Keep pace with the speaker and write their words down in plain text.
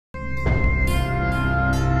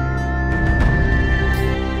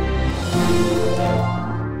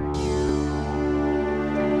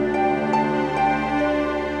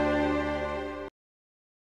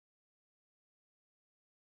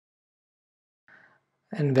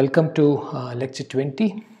And welcome to lecture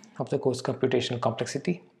 20 of the course Computational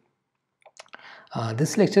Complexity.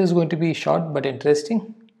 This lecture is going to be short but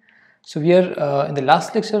interesting. So we are in the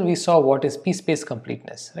last lecture we saw what is PSPACE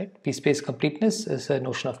completeness, right? PSPACE completeness is a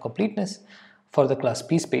notion of completeness for the class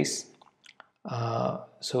PSPACE.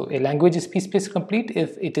 So a language is PSPACE complete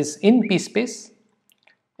if it is in PSPACE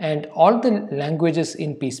and all the languages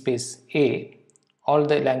in PSPACE A, all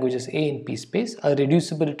the languages A in PSPACE are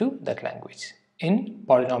reducible to that language in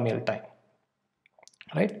polynomial time,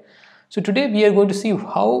 right? So today we are going to see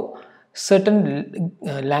how certain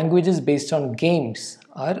languages based on games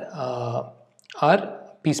are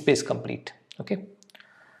PSPACE complete. Okay,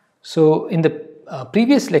 so in the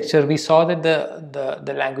previous lecture we saw that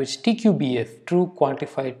the language TQBF, true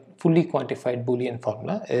quantified fully quantified Boolean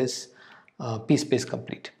formula, is PSPACE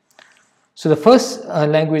complete. So the first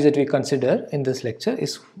language that we consider in this lecture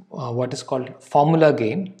is what is called formula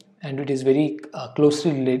game, and it is very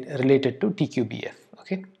closely related to TQBF.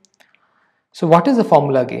 Okay, so what is a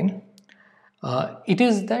formula game? It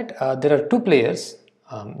is that there are two players,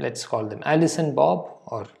 let's call them Alice and Bob,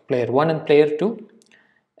 or player 1 and player 2,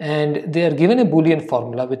 and they are given a Boolean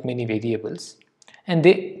formula with many variables, and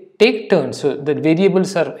they take turns. So the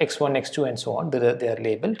variables are x1, x2 and so on, they are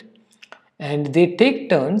labeled, and they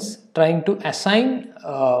take turns trying to assign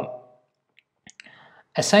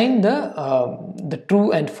the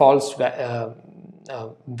true and false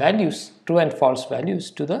values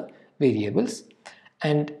to the variables.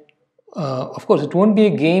 And of course it won't be a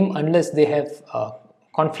game unless they have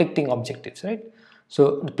conflicting objectives, right?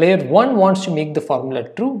 So the player 1 wants to make the formula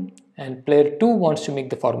true and player 2 wants to make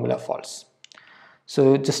the formula false.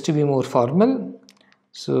 So just to be more formal,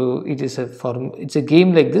 so it's a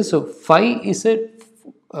game like this. So phi is a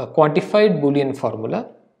quantified Boolean formula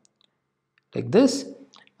like this.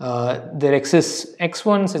 There exists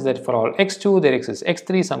x1 such that for all x2 there exists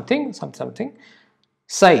x3 something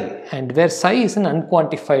psi, and where psi is an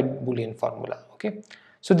unquantified Boolean formula. Okay,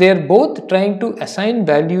 so they are both trying to assign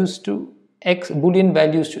values to Boolean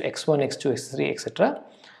values to x1, x2, x3, etc.,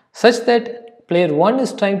 such that player 1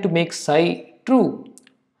 is trying to make psi true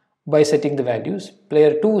by setting the values,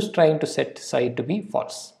 player 2 is trying to set psi to be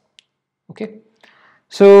false. Okay,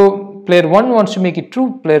 so player 1 wants to make it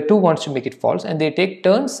true, player 2 wants to make it false, and they take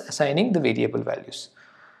turns assigning the variable values.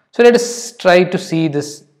 So let us try to see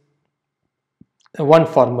this one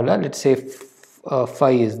formula. Let's say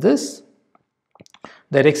phi is this.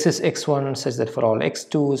 There exists x1 such that for all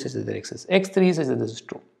x2 such that there exists x3 such that this is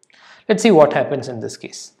true. Let's see what happens in this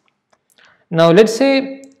case. Now let's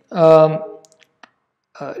say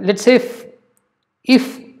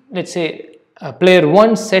if player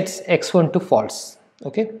 1 sets x1 to false.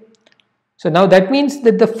 Okay, so now that means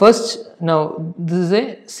that this is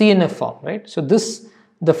a CNF form, right? So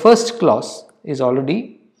the first clause is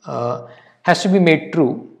already has to be made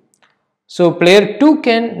true. So player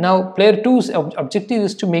 2's objective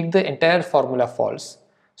is to make the entire formula false.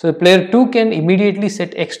 So the player 2 can immediately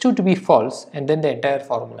set x2 to be false, and then the entire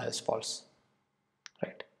formula is false,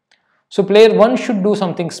 right? So player 1 should do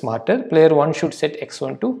something smarter. Player 1 should set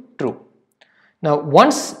x1 to true. Now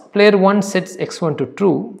once player 1 sets x1 to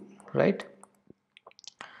true, right?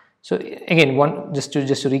 So again, just to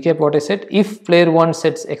recap what I said, if player 1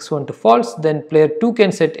 sets x1 to false, then player 2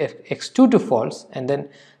 can set x2 to false, and then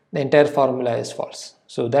the entire formula is false.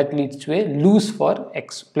 So that leads to a lose for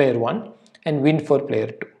player 1 and win for player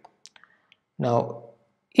 2. Now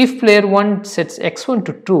if player 1 sets x1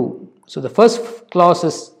 to true, so the first clause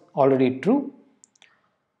is already true.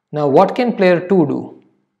 Now what can player 2 do?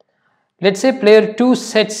 Let's say player 2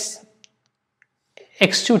 sets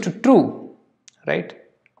x2 to true, right?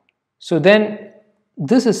 So then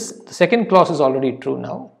the second clause is already true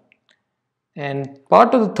now, and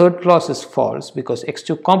part of the third clause is false because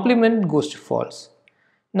x2 complement goes to false.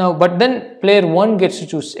 Now but then player 1 gets to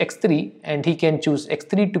choose x3, and he can choose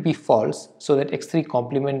x3 to be false so that x3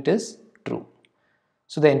 complement is true.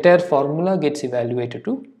 So the entire formula gets evaluated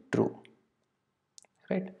to true,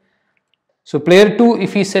 right? So player 2,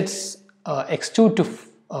 if he sets x2 to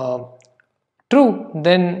true,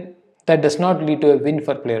 then that does not lead to a win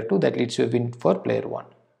for player 2, that leads to a win for player 1.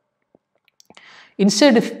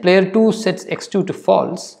 Instead, if player 2 sets x2 to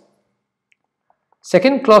false,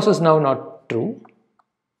 second clause is now not true,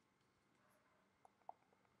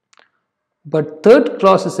 but third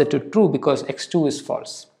clause is set to true because x2 is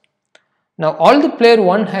false. Now all the player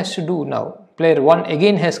 1 has to do now, player 1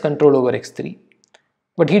 again has control over x3,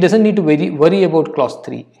 but he doesn't need to worry about clause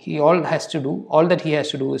 3. All that he has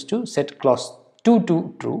to do is to set clause 2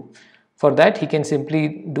 to true. For that he can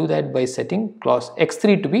simply do that by setting clause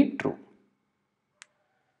x3 to be true.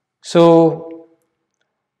 So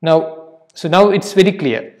Now, so now it's very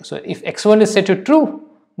clear. So if x1 is set to true,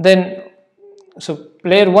 then so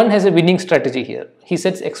player 1 has a winning strategy here. He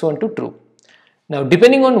sets x1 to true. Now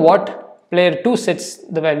depending on what player 2 sets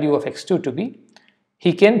the value of x2 to be,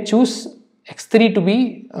 he can choose x3 to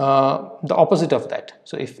be the opposite of that.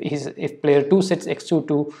 So if player 2 sets x2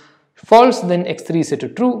 to false, then x3 is set to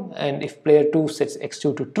true, and if player 2 sets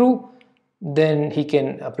x2 to true, then he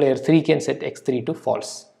can player 3 can set x3 to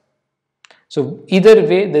false. So either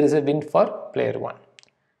way there is a win for player 1.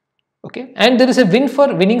 Okay, and there is a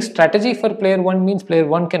winning strategy for player 1 means player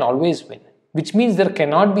 1 can always win, which means there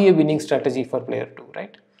cannot be a winning strategy for player 2,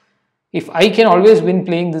 right? If I can always win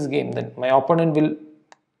playing this game, then my opponent will,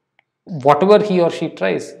 whatever he or she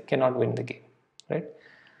tries, cannot win the game, right?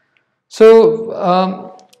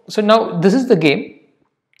 So so now this is the game,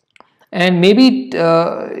 and maybe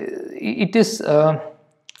it is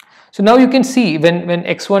so now you can see when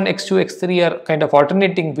x1, x2, x3 are kind of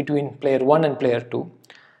alternating between player 1 and player 2.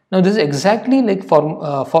 Now this is exactly like for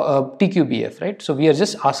TQBF, right? So we are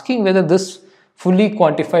just asking whether this fully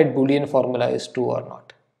quantified Boolean formula is true or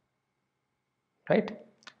not, right?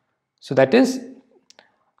 So that is,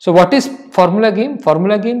 so what is formula game?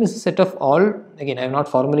 Formula game is a set of all, again I have not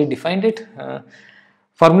formally defined it.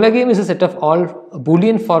 Formula game is a set of all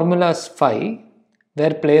Boolean formulas phi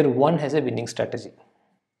where player 1 has a winning strategy,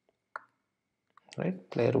 right?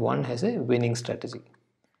 Player 1 has a winning strategy.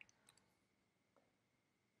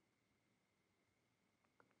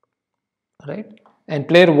 Right, and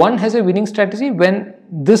player 1 has a winning strategy when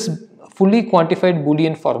this fully quantified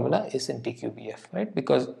Boolean formula is in TQBF, right?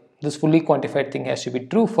 Because this fully quantified thing has to be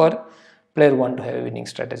true for player 1 to have a winning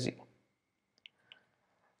strategy.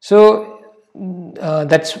 So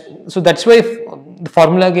that's why the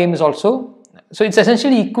formula game is also, so it's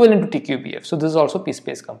essentially equivalent to TQBF. So this is also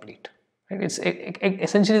PSPACE complete. Right? It's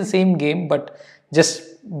essentially the same game, but just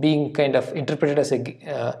being kind of interpreted as a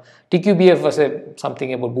TQBF was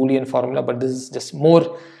something about Boolean formula, but this is just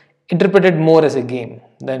more interpreted more as a game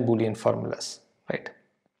than Boolean formulas, right?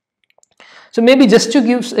 So maybe just to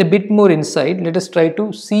give a bit more insight, let us try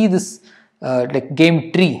to see this like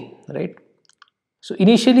game tree, right? So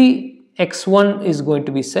initially x1 is going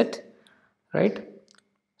to be set, right?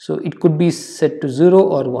 So it could be set to 0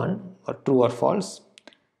 or 1 or true or false,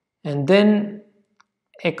 and then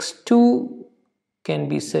x2 can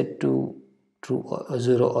be set to true or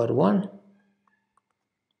 0 or 1.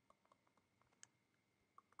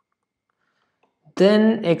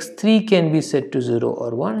 Then x3 can be set to 0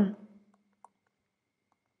 or 1,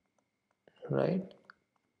 right?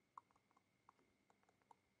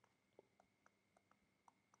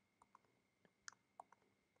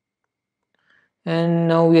 And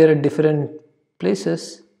now we are at different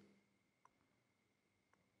places.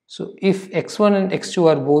 So if x1 and x2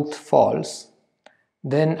 are both false,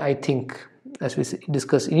 then I think, as we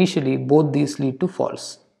discussed initially, both these lead to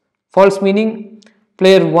false. False meaning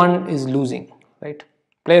player 1 is losing, right?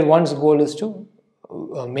 Player 1's goal is to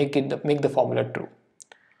make the formula true.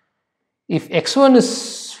 If x1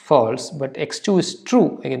 is false but x2 is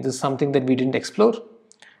true, again this is something that we didn't explore,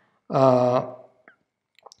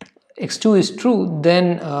 x2 is true,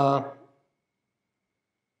 then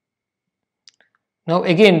now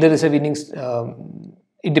again there is a winning,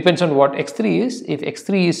 it depends on what x3 is. If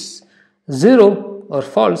x3 is 0 or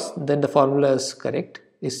false, then the formula is correct,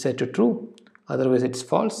 is set to true, otherwise it's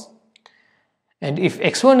false. And if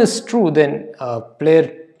x1 is true, then now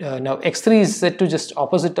x3 is set to just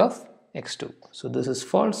opposite of x2. So this is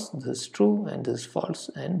false, this is true, and this is false,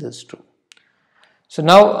 and this is true. So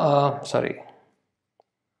now, sorry,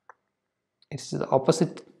 it's the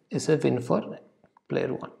opposite is a win for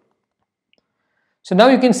player 1. So now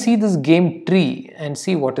you can see this game tree and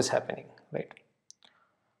see what is happening, right?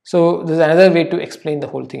 So there's another way to explain the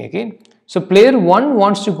whole thing again. So player 1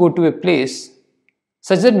 wants to go to a place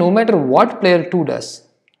such that no matter what player 2 does,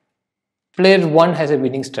 player 1 has a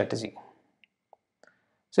winning strategy.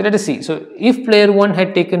 So let us see. So if player 1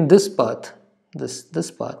 had taken this path,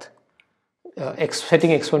 this path,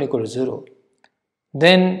 setting x1 equal to 0,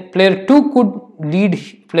 then player 2 could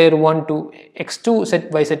lead player 1 to x2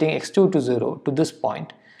 by setting x2 to 0 to this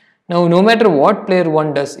point. Now no matter what player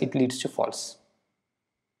 1 does, it leads to false.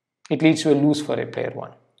 It leads to a lose for a player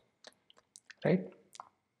 1, right?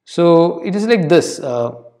 So it is like this.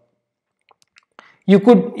 You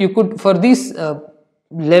could for these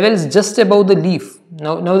levels just above the leaf.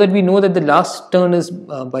 Now that we know that the last turn is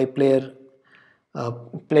by player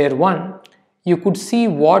 1, you could see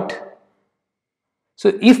what.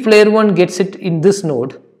 So if player 1 gets it in this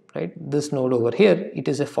node, right, this node over here, it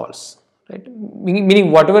is a false, right? Meaning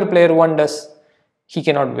whatever player 1 does, he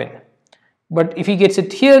cannot win. But if he gets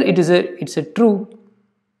it here, it's a true.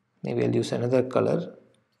 Maybe I'll use another color.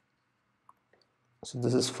 So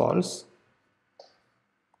this is false,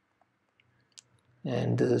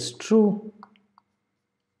 and this is true,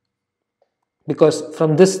 because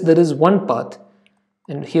from this there is one path,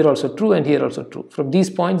 and here also true, and here also true. From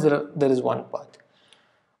these points there is one path.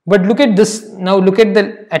 But look at this. Now look at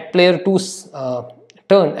at player 2's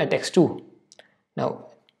turn at x2. Now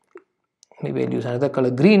maybe I'll use another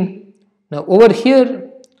color, green. Now over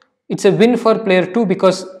here it's a win for player 2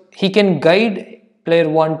 because he can guide player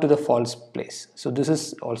 1 to the false place. So this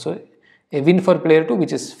is also a win for player 2,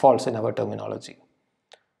 which is false in our terminology.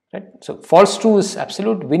 Right? So false true is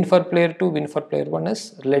absolute, win for player 2, win for player 1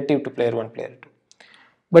 is relative to player 1, player 2.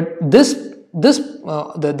 But the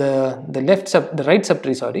right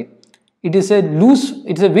subtree, sorry, it is a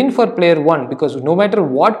win for player 1 because no matter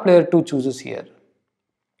what player 2 chooses here,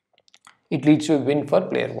 it leads to a win for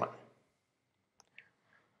player 1.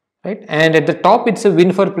 Right? And at the top it's a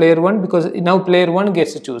win for player 1 because now player 1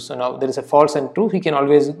 gets to choose. So now there is a false and true, he can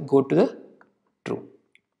always go to the true.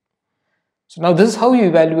 So now this is how you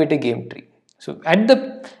evaluate a game tree. So at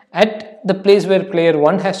the place where player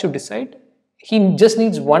 1 has to decide, he just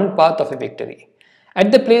needs one path of a victory.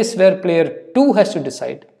 At the place where player 2 has to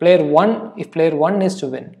decide, if player 1 is to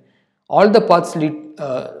win, all the paths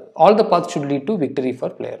should lead to victory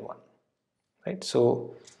for player 1. Right?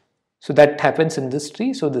 So that happens in this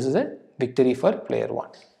tree. So this is a victory for player 1.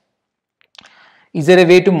 Is there a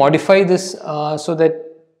way to modify this so that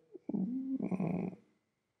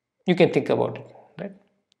you can think about it,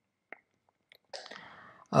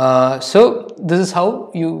 right? So this is how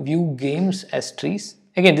you view games as trees.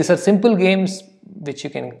 Again, these are simple games which you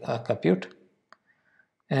can compute,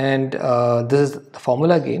 and this is the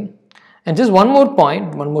formula game. And just one more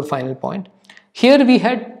final point. Here we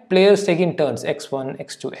had players taking turns, x1,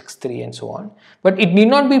 x2, x3 and so on, but it need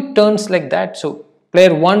not be turns like that. So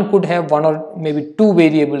player 1 could have one or maybe two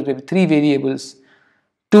variables, maybe three variables.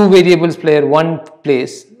 Two variables player 1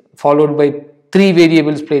 plays, followed by three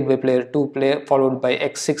variables played by player 2, followed by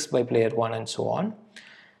x6 by player 1 and so on.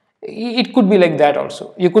 It could be like that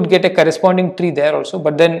also. You could get a corresponding tree there also,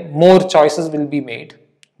 but then more choices will be made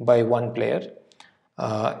by one player.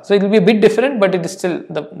 So it will be a bit different, but it is still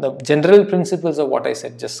the general principles of what I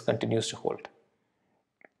said just continues to hold.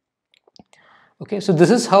 Okay, so this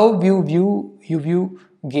is how you view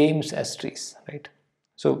games as trees, right?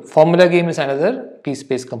 So formula game is another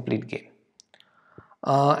PSPACE complete game.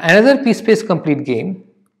 Another PSPACE complete game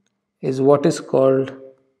is what is called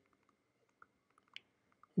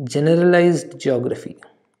generalized geography.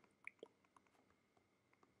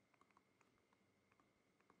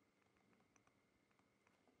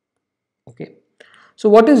 Okay, so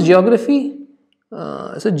what is geography?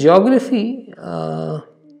 So geography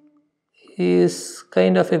is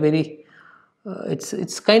kind of a very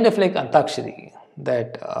it's kind of like Antakshari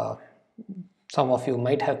that some of you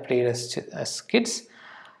might have played as kids.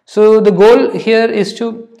 So the goal here is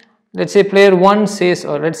to, let's say player 1 says,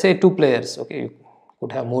 or let's say 2 players, okay, you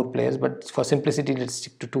could have more players, but for simplicity let's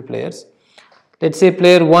stick to 2 players. Let's say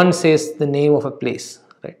player 1 says the name of a place,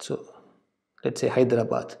 right? So let's say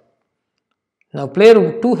Hyderabad. Now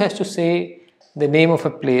player 2 has to say the name of a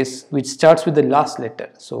place which starts with the last letter.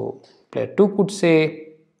 So player 2 could say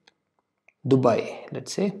Dubai,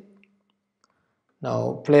 let's say.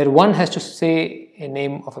 Now player 1 has to say a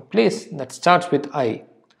name of a place that starts with I.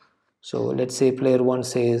 So let's say player 1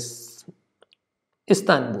 says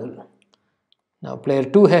Istanbul. Now player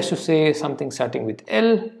 2 has to say something starting with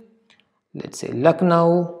L. Let's say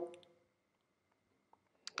Lucknow.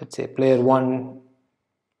 Let's say player 1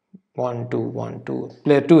 2 1 2.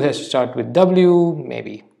 Player 2 has to start with W,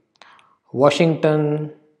 maybe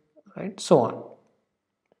Washington, right? So on,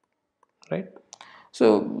 right?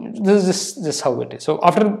 So this is just how it is. So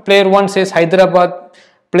after player 1 says Hyderabad,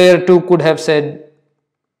 player 2 could have said,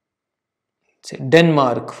 say,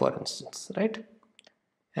 Denmark, for instance, right?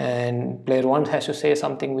 And player 1 has to say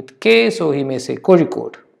something with K, so he may say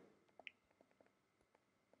Kozhikode,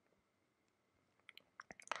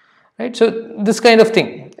 right? So this kind of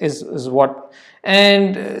thing is what,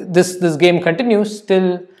 and this game continues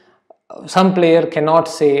till some player cannot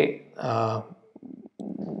say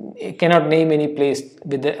cannot name any place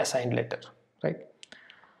with the assigned letter, right?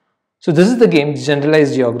 So this is the game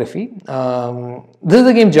Generalized Geography. This is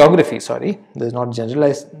the game Geography, sorry, this is not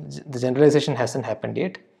generalized, the generalization hasn't happened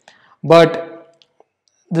yet, but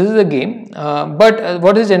this is the game. But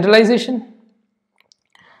what is generalization?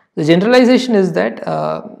 The generalization is that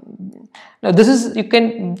now this is, you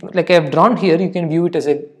can, like I have drawn here, you can view it as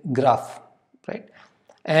a graph, right?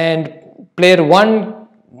 And player 1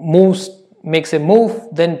 moves makes a move,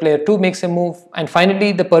 then player 2 makes a move, and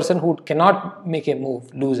finally the person who cannot make a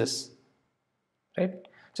move loses, right?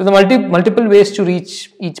 So the multiple ways to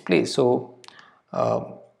reach each place. So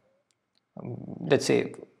let's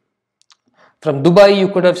say from Dubai you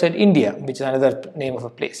could have said India, which is another name of a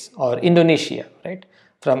place, or Indonesia, right?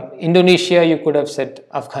 From Indonesia you could have said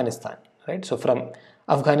Afghanistan, right? So from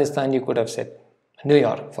Afghanistan you could have said New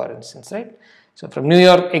York, for instance, right? So from New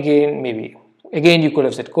York again, maybe again you could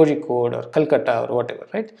have said Kozhikode or Calcutta or whatever,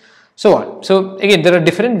 right? So on. So again, there are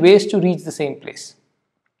different ways to reach the same place.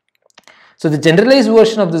 So the generalized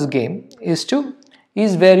version of this game is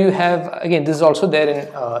where you have, again, this is also there in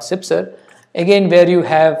CIPSR, again where you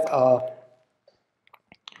have a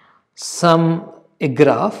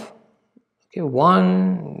graph. Okay,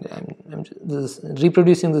 I'm just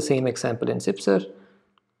reproducing the same example in CIPSR.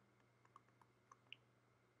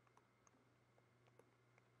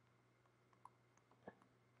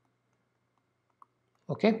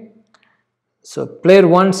 Okay, so player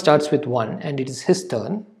 1 starts with 1 and it is his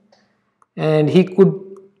turn, and he could,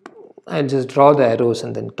 I'll just draw the arrows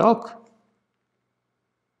and then talk.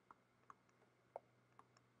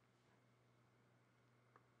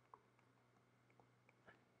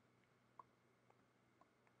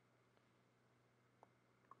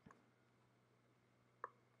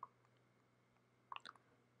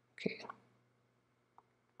 Okay.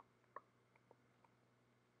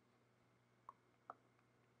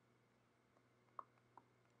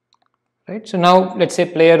 Right, so now let's say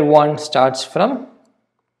player 1 starts from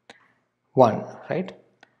 1, right?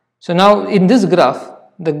 So now in this graph,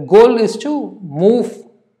 the goal is to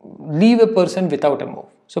leave a person without a move.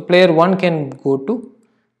 So player 1 can go to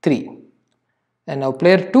 3, and now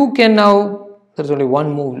player 2 can there's only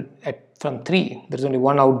one move from 3, there's only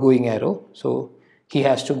one outgoing arrow, so he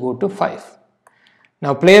has to go to 5.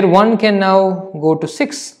 Now player 1 can now go to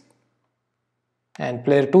 6, and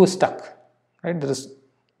player 2 is stuck, right? There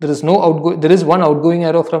is one outgoing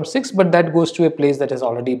arrow from 6, but that goes to a place that has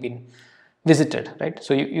already been visited, right?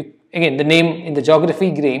 So you again, the name in the geography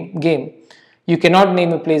game, you cannot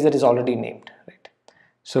name a place that is already named, right?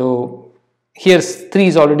 So here's 3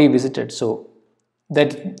 is already visited, so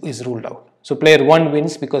that is ruled out. So player 1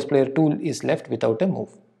 wins because player 2 is left without a move.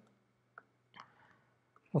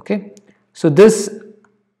 Okay, so this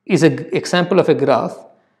is an example of a graph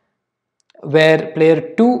where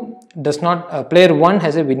player 2 does not, player 1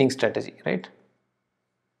 has a winning strategy, right?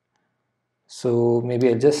 So maybe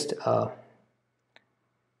I'll just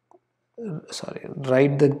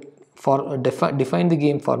define the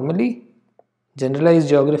game formally. Generalized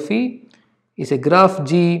geography is a graph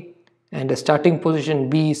G and a starting position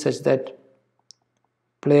B such that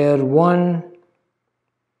player 1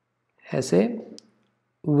 has a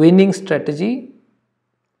winning strategy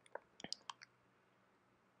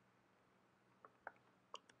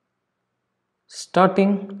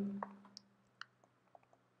starting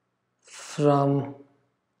from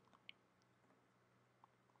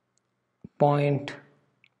point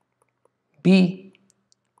B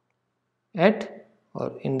at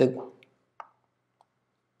or in the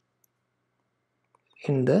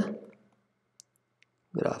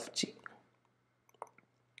graph G,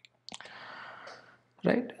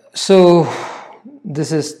 right? So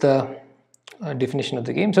this is the definition of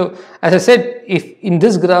the game. So as I said, if in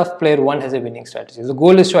this graph player 1 has a winning strategy, the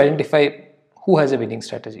goal is to identify who has a winning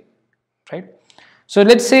strategy, right? So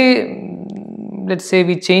let's say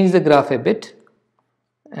we change the graph a bit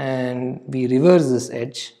and we reverse this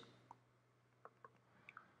edge,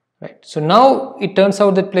 right? So now it turns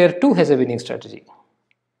out that player 2 has a winning strategy.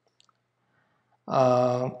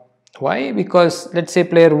 Why? Because let's say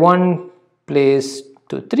player 1 plays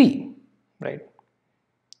to 3, right?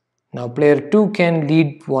 Now player 2 can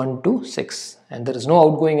lead 1 to 6 and there is no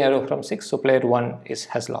outgoing arrow from 6, so player 1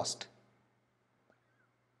 has lost.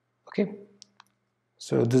 Okay,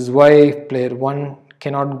 so this is why player 1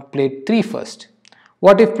 cannot play 3 first.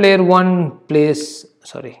 What if player 1 plays,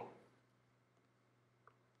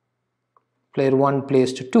 player 1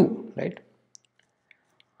 plays to 2, right?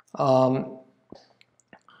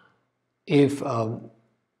 If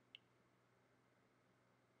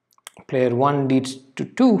player 1 leads to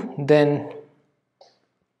 2, then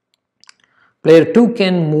player 2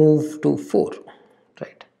 can move to 4,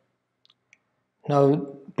 right? Now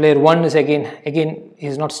player 1 is again he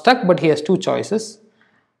is not stuck, but he has 2 choices.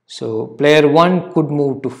 So player 1 could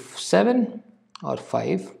move to 7 or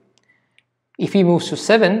 5. If he moves to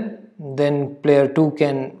 7, then player 2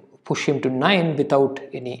 can push him to 9 without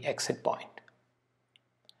any exit point.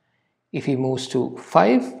 If he moves to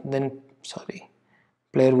 5, then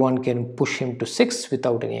player 1 can push him to 6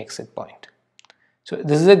 without any exit point. So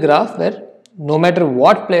this is a graph where no matter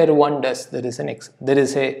what player 1 does, there is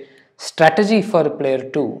a strategy for player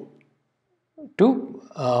 2 to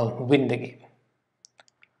win the game.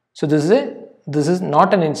 So this is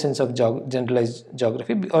not an instance of generalized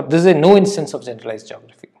geography, or this is a no instance of generalized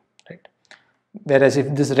geography, right? Whereas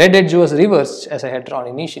if this red edge was reversed as I had drawn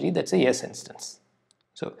initially, that's a yes instance.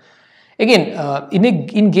 So again,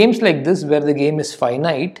 in games like this where the game is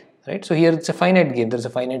finite, right? So here it's a finite game. There's a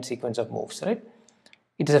finite sequence of moves, right?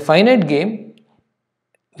 It is a finite game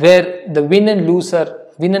where the win and loss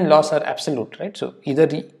are absolute, right? So either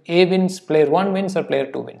A wins, player 1 wins, or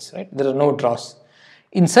player 2 wins, right? There are no draws.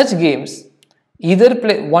 In such games, either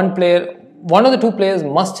one of the two players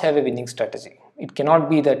must have a winning strategy. It cannot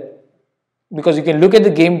be that, because you can look at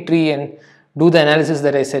the game tree and do the analysis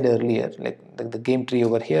that I said earlier, like the game tree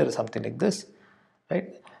over here or something like this,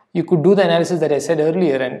 right? You could do the analysis that I said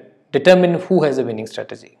earlier and determine who has a winning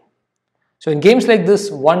strategy. So in games like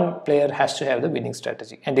this, one player has to have the winning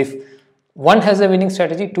strategy, and if one has a winning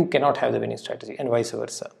strategy, two cannot have the winning strategy, and vice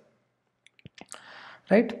versa,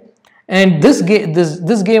 right? And this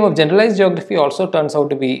game of generalized geography also turns out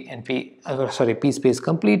to be PSPACE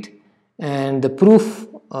complete, and the proof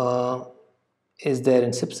is there in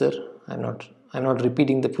CIPSR. I'm not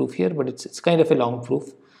repeating the proof here, but it's kind of a long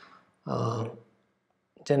proof.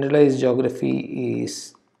 Generalized geography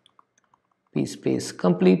is PSPACE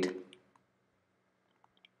complete.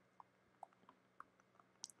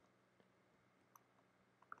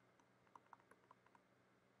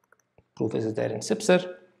 Proof is there in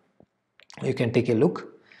CIPSR. You can take a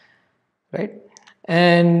look, right?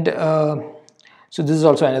 And so this is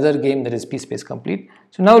also another game that is PSPACE complete.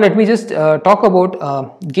 So now let me just talk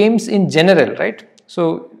about games in general, right?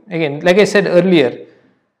 So again, like I said earlier,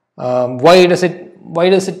 why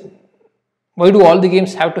do all the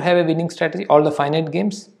games have to have a winning strategy? All the finite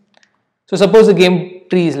games. So suppose the game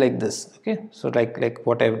tree is like this, okay? So like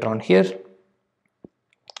what I have drawn here.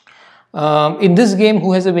 In this game,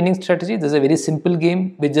 who has a winning strategy? This is a very simple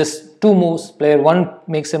game with just two moves. Player 1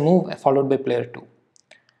 makes a move followed by player 2.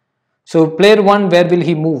 So player 1, where will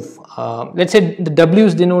he move? Let's say the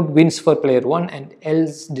W's denote wins for player 1 and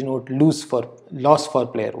L's denote loss for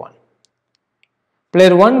player 1.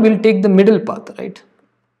 Player 1 will take the middle path, right?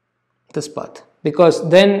 This path, because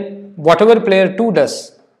then whatever player 2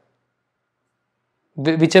 does,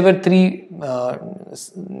 whichever three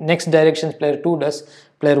next directions player 2 does,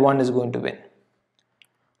 player 1 is going to win.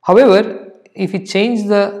 However, if we change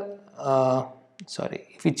the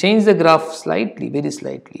graph slightly, very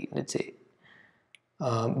slightly, let's say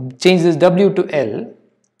change this W to L.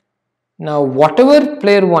 Now whatever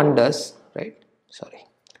player 1 does, right?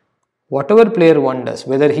 Whatever player 1 does,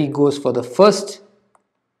 whether he goes for the first,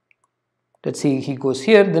 let's see, he goes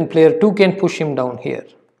here, then player 2 can push him down here.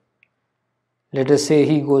 Let us say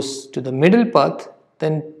he goes to the middle path,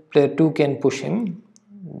 then player 2 can push him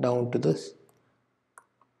down to this.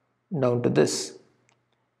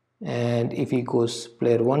 And if he goes,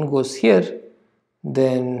 player 1 goes here,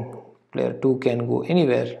 then player 2 can go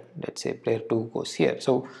anywhere. Let's say player 2 goes here.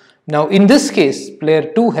 So now in this case,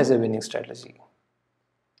 player 2 has a winning strategy.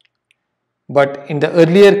 But in the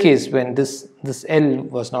earlier case, when this L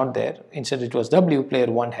was not there, instead it was W,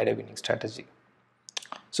 player 1 had a winning strategy.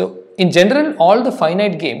 So in general, all the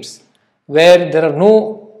finite games where there are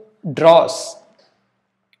no draws,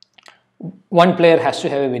 one player has to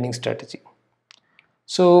have a winning strategy.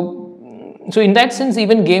 So in that sense,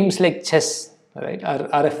 even games like chess, right,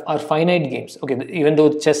 are finite games. Okay, even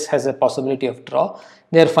though chess has a possibility of draw,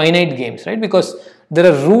 they are finite games, right? Because there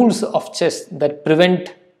are rules of chess that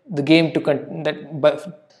prevent the game to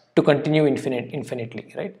continue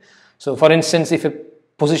infinitely, right? So for instance, if a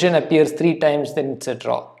position appears 3 times, then it's a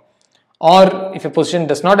draw. Or if a position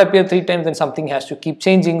does not appear 3 times, then something has to keep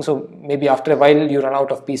changing. So maybe after a while you run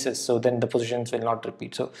out of pieces. So then the positions will not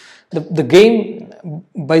repeat. So the game,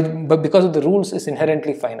 because of the rules, is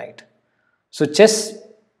inherently finite. So chess,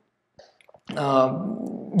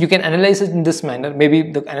 you can analyze it in this manner.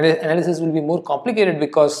 Maybe the analysis will be more complicated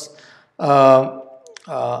because of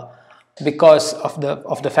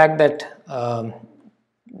the fact that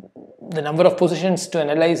the number of positions to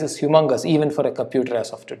analyze is humongous, even for a computer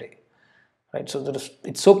as of today. Right, so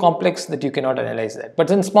it's so complex that you cannot analyze that.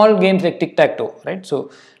 But in small games like Tic-Tac-Toe, right,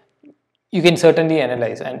 so you can certainly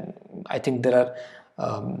analyze, and I think there are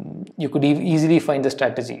you could easily find the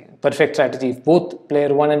perfect strategy. If both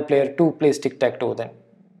player 1 and player 2 plays Tic-Tac-Toe, then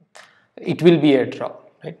it will be a draw,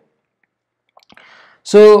 right?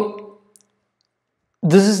 So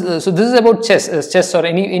this is about chess or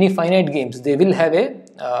any finite games. They will have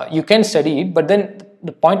you can study it, but then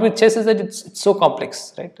the point with chess is that it's so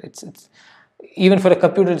complex, right? even for a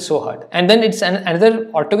computer it's so hard. And then it's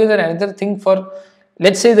another thing for,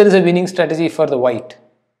 let's say there is a winning strategy for the white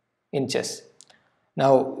in chess.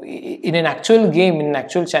 Now in an actual game, in an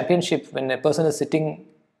actual championship, when a person is sitting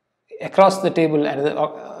across the table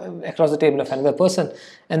of another person,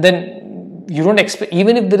 and then you don't expect,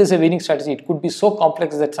 even if there is a winning strategy, it could be so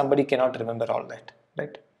complex that somebody cannot remember all that,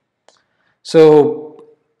 right? So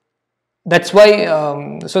that's why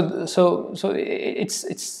so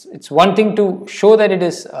it's one thing to show that it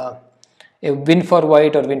is a win for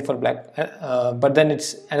white or win for black, but then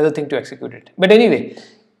it's another thing to execute it. But anyway,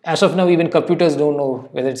 as of now, even computers don't know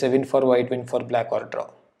whether it's a win for white, win for black, or a draw.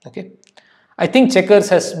 Okay, I think checkers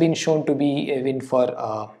has been shown to be a win for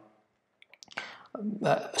a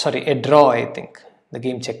draw. I think the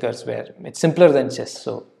game checkers, where it's simpler than chess,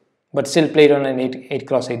 so but still played on an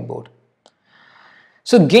 8x8 board.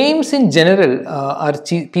 So games in general are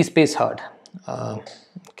PSPACE hard.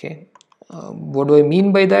 Okay, what do I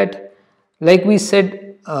mean by that? Like we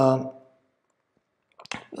said,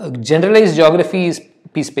 generalized geography is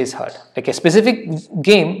PSPACE hard. Like a specific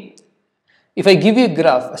game, if I give you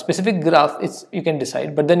a specific graph, you can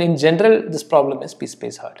decide. But then in general, this problem is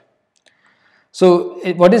PSPACE hard. So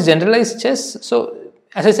what is generalized chess? So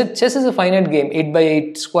as I said, chess is a finite game,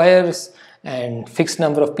 8x8 squares and fixed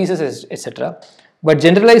number of pieces, etc. But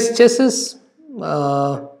generalized chess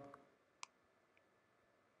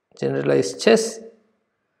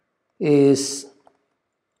is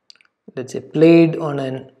let's say played on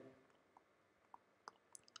an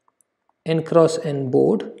n cross n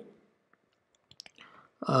board,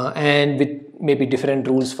 and with maybe different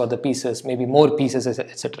rules for the pieces, maybe more pieces,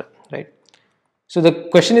 etc. Right? So the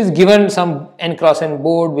question is, given some n cross n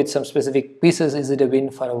board with some specific pieces, is it a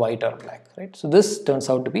win for a white or black? Right? So this turns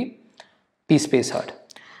out to be PSPACE hard.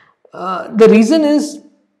 The reason is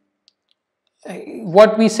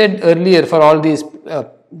what we said earlier for all these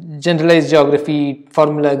generalized geography,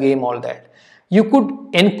 formula game, all that. You could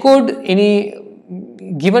encode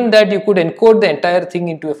given that you could encode the entire thing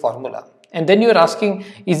into a formula. And then you are asking,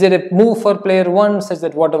 is there a move for player 1 such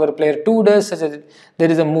that whatever player 2 does, such that there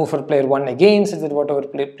is a move for player 1 again, such that whatever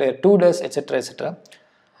player 2 does, etc., etc.,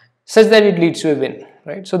 such that it leads to a win,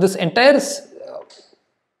 right? So this entire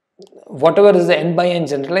whatever is the n by n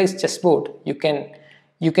generalized chessboard, you can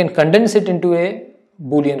condense it into a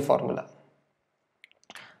Boolean formula.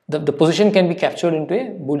 The position can be captured into a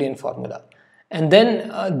Boolean formula. And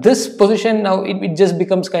then this position, now it just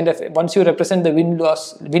becomes kind of, once you represent the win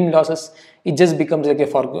losses, it just becomes like a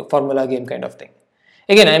formula game kind of thing.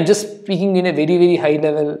 Again, I am just speaking in a very, very high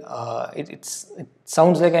level. It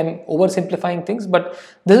sounds like I am oversimplifying things, but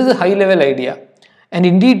this is a high level idea. And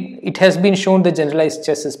indeed, it has been shown that generalized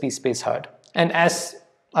chess is PSPACE hard, and as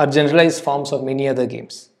are generalized forms of many other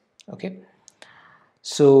games. Okay,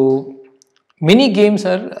 so many games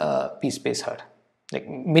are PSPACE hard. Like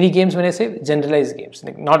many games, when I say generalized games,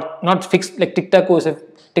 like not fixed. Like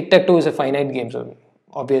Tic-Tac-Toe is a finite game, so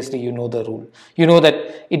obviously you know the rule. You know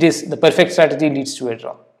that it is the perfect strategy leads to a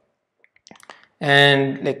draw.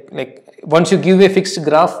 And like once you give a fixed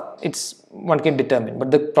graph, one can determine. But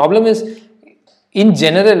the problem is, in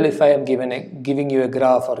general, if I am giving you a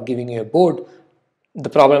graph or giving you a board, the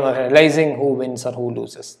problem of analyzing who wins or who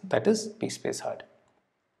loses, that is PSPACE hard.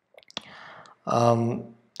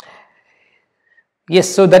 Yes,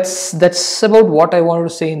 so that's about what I wanted to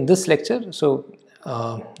say in this lecture. So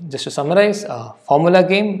just to summarize, formula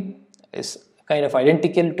game is kind of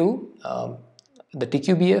identical to the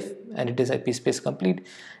TQBF, and it is a PSPACE complete.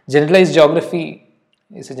 Generalized geography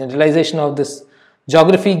is a generalization of this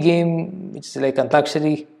geography game, which is like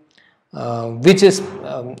Antakshari, which is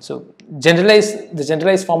the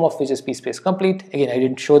generalized form of which is PSPACE complete. Again, I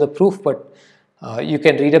didn't show the proof, but you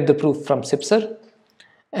can read up the proof from Sipser.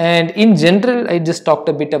 And in general, I just talked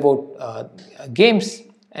a bit about games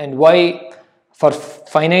and why for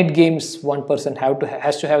finite games one person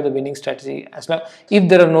has to have the winning strategy as long if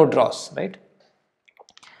there are no draws, right?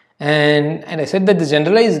 And I said that the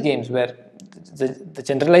generalized games, where the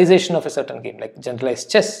generalization of a certain game, like generalized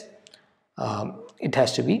chess, it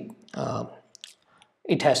has to be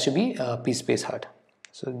PSPACE hard.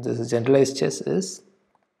 So this generalized chess is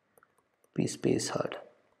PSPACE hard.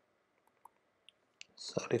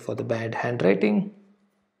 Sorry for the bad handwriting.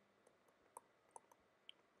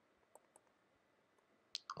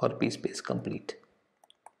 Or PSPACE complete.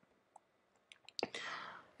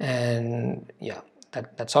 And yeah,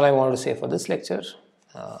 that's all I wanted to say for this lecture.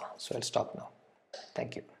 So I'll stop now.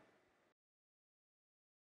 Thank you.